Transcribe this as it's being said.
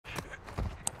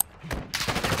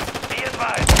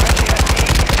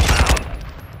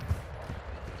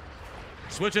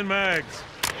Switching mags.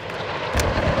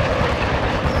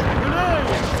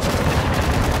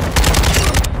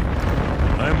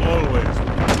 I'm always.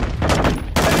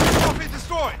 Copy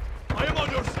destroyed. I am on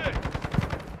your six.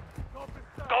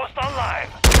 Ghost online.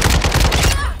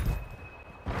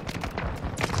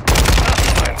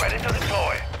 Line ready to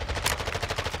deploy.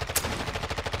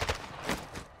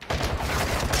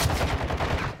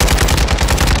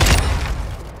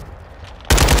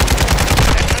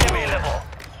 Entry available.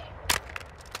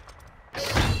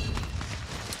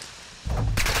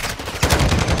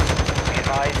 Be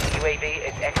advised, UAV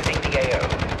is exiting the AO.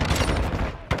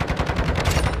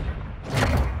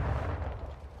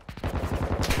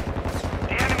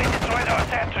 The enemy destroyed our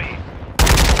sentry.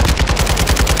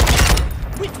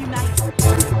 With you, mate.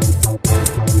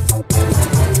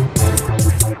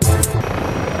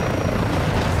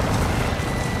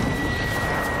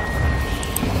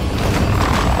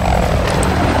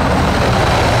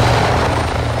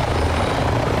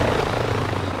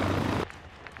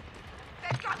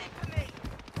 They're gunning for me.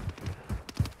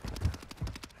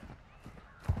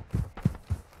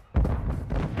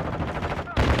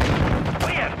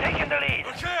 We have taken the lead.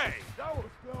 Okay. That was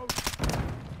close.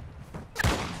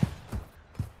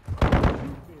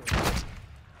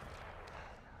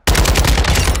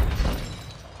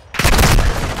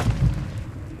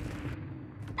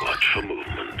 Watch for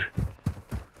movement.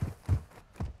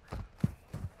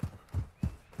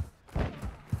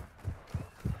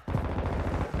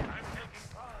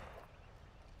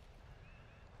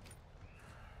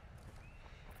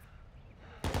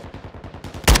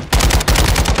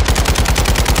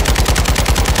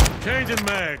 Changing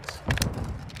mags.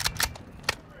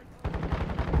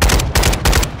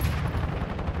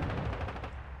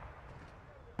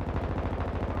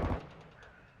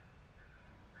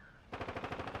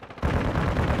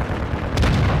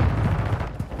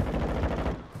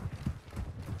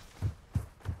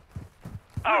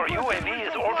 Our UAV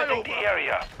is orbiting the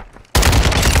area.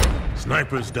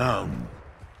 Snipers down.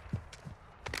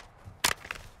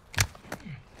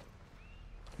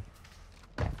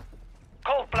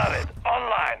 Cold-blooded,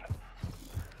 online.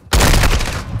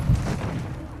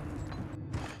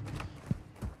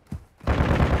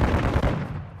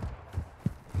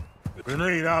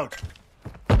 Grenade out.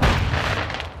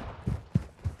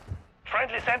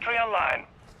 Friendly sentry online.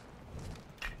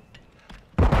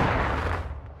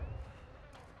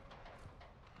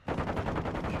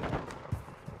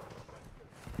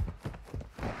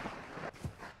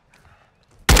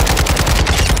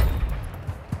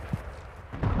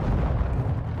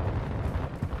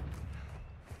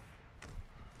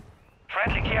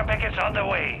 Friendly care package on the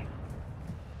way.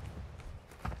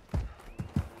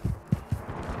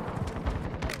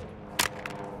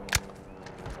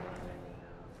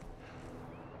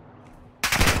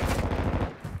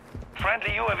 Friendly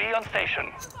UAV on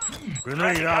station. Grenade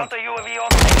Friendly out. counter UAV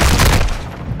on station.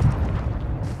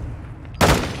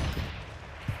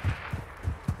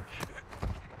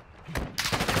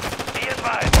 Be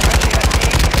advised, friendly FD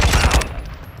inbound.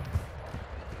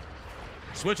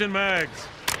 Switching mags.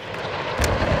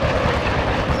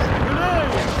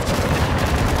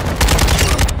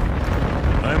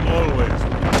 I'm always.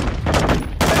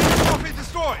 Copy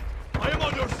destroyed. I am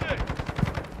on your six.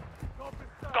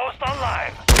 Ghost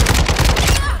online.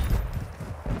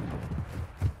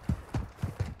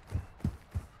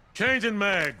 Changing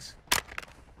mags.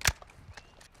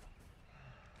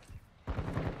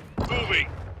 Moving.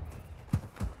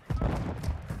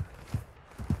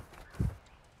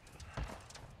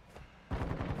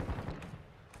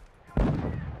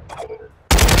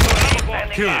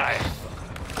 Standing Kill. by.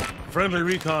 Friendly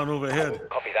recon overhead.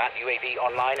 Copy that. UAV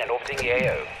online and orbiting the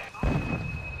AO.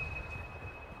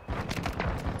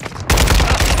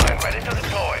 I'm ready to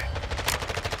deploy.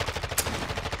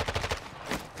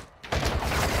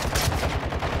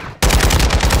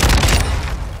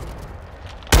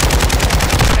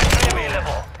 Entry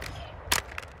available.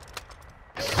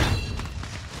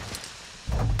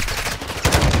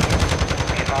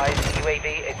 Be advised, UAV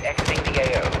is exiting the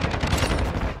AO.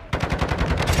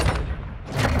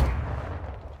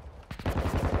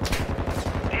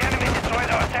 The enemy destroyed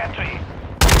our sentry.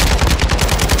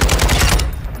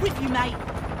 With you, mate.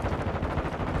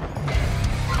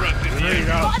 Grenade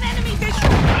out. Got an enemy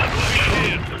visual.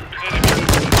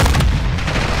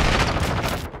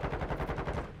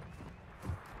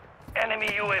 Enemy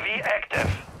UAV active.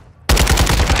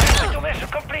 Mission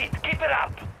complete. Keep it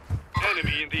up.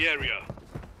 Enemy in the area.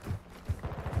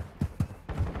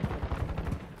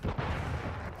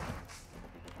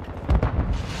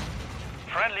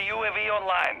 Friendly UAV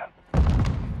online.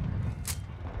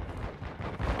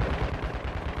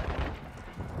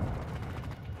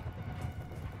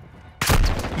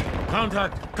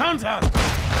 Contact! Contact!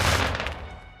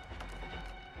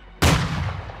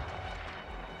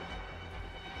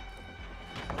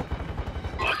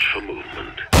 Watch for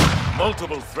movement.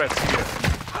 Multiple threats here.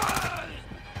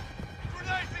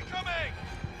 Grenades incoming!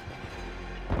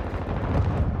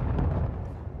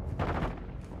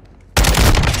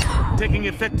 Taking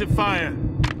effective fire.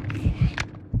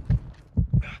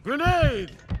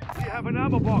 Grenade! We have an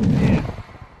ammo box here.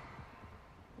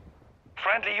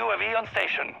 Friendly UAV on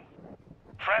station.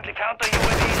 Friendly counter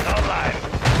UAV online.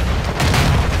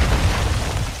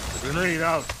 Grenade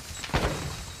out.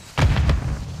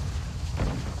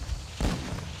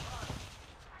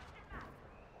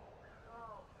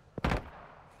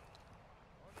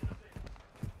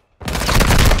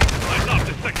 Light up,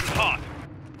 this sector's hot.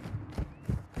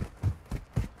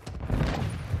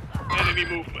 Enemy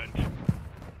movement.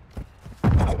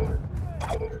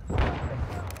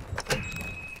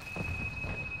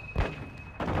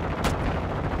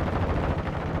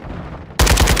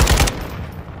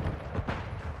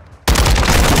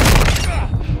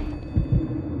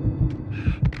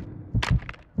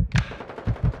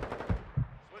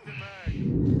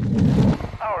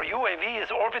 Our UAV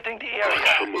is orbiting the Watch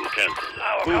area. for movement.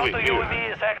 Our Moving counter here.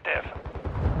 UAV is active.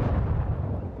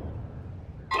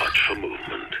 Watch for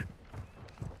movement.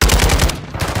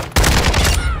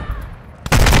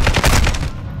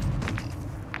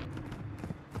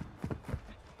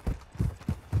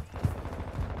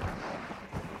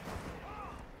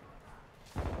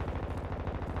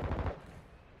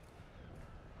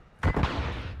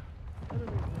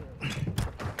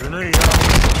 Grenade out.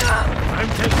 I'm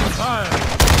taking fire.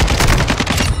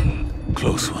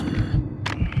 Close one.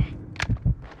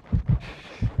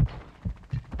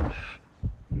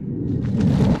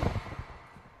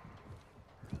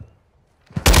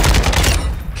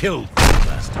 Killed,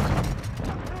 bastard.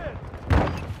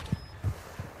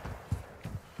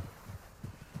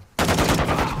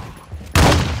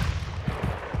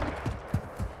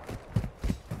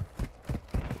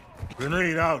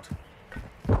 Grenade out.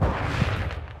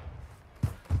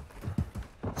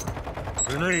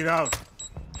 Grenade out.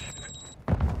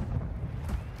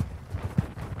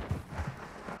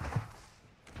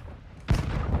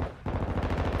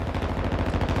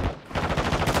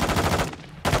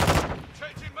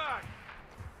 Changing mag.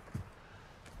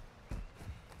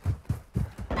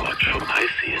 Watch for I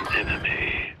see an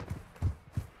enemy.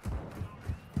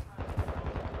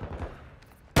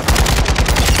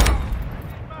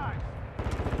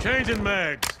 Changing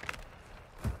mags.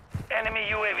 Enemy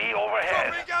UAV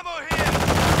overhead. Dropping ammo here.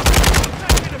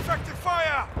 Taking effective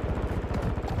fire.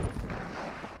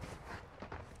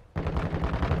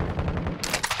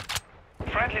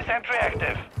 Friendly sentry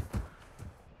active.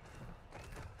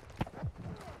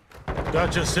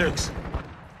 Gotcha 6.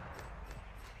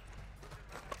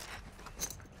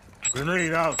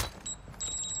 Grenade out.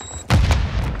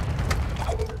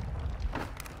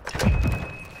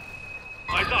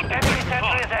 Light up, this Enemy sector's sentry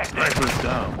hot. is active. Snipers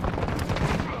down.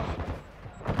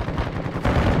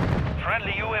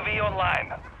 Friendly UAV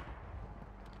online.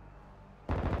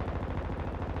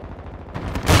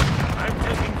 I'm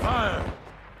taking fire.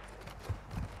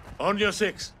 On your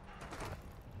 6.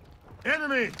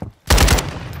 Enemy!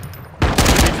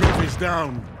 Enemy trophies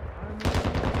down.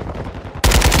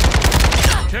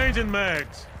 Changing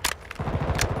mags.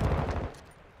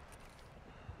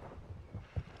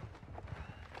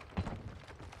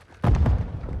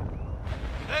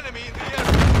 Enemy in the area.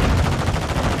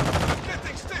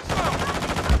 Getting stitched up.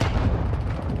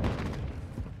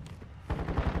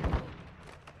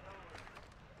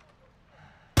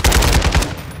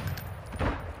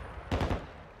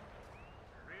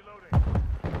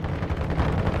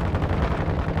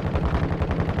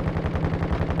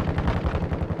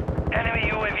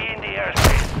 Enemy UAV in the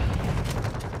airspace.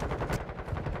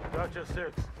 Gotcha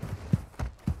 6.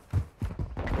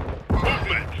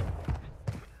 Movement.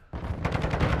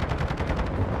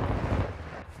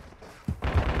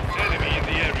 Enemy in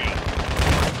the area.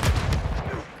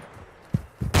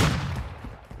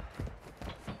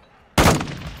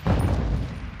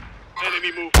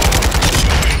 Enemy movement.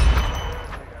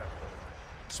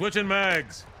 Switching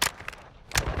mags.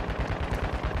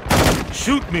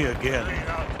 Shoot me again.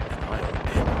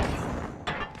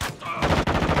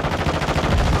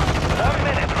 1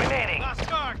 minute remaining. Last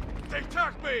mark. They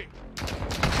tagged me.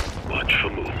 Watch for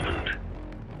movement.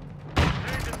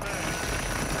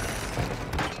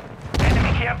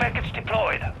 Enemy care package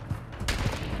deployed.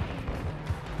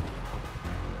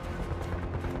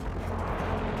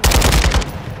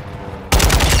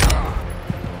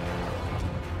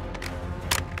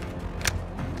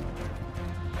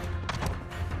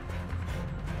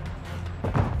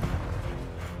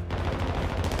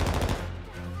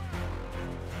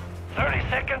 30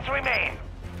 seconds remain.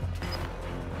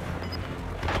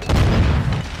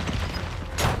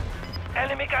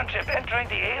 Enemy gunship entering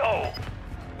the AO.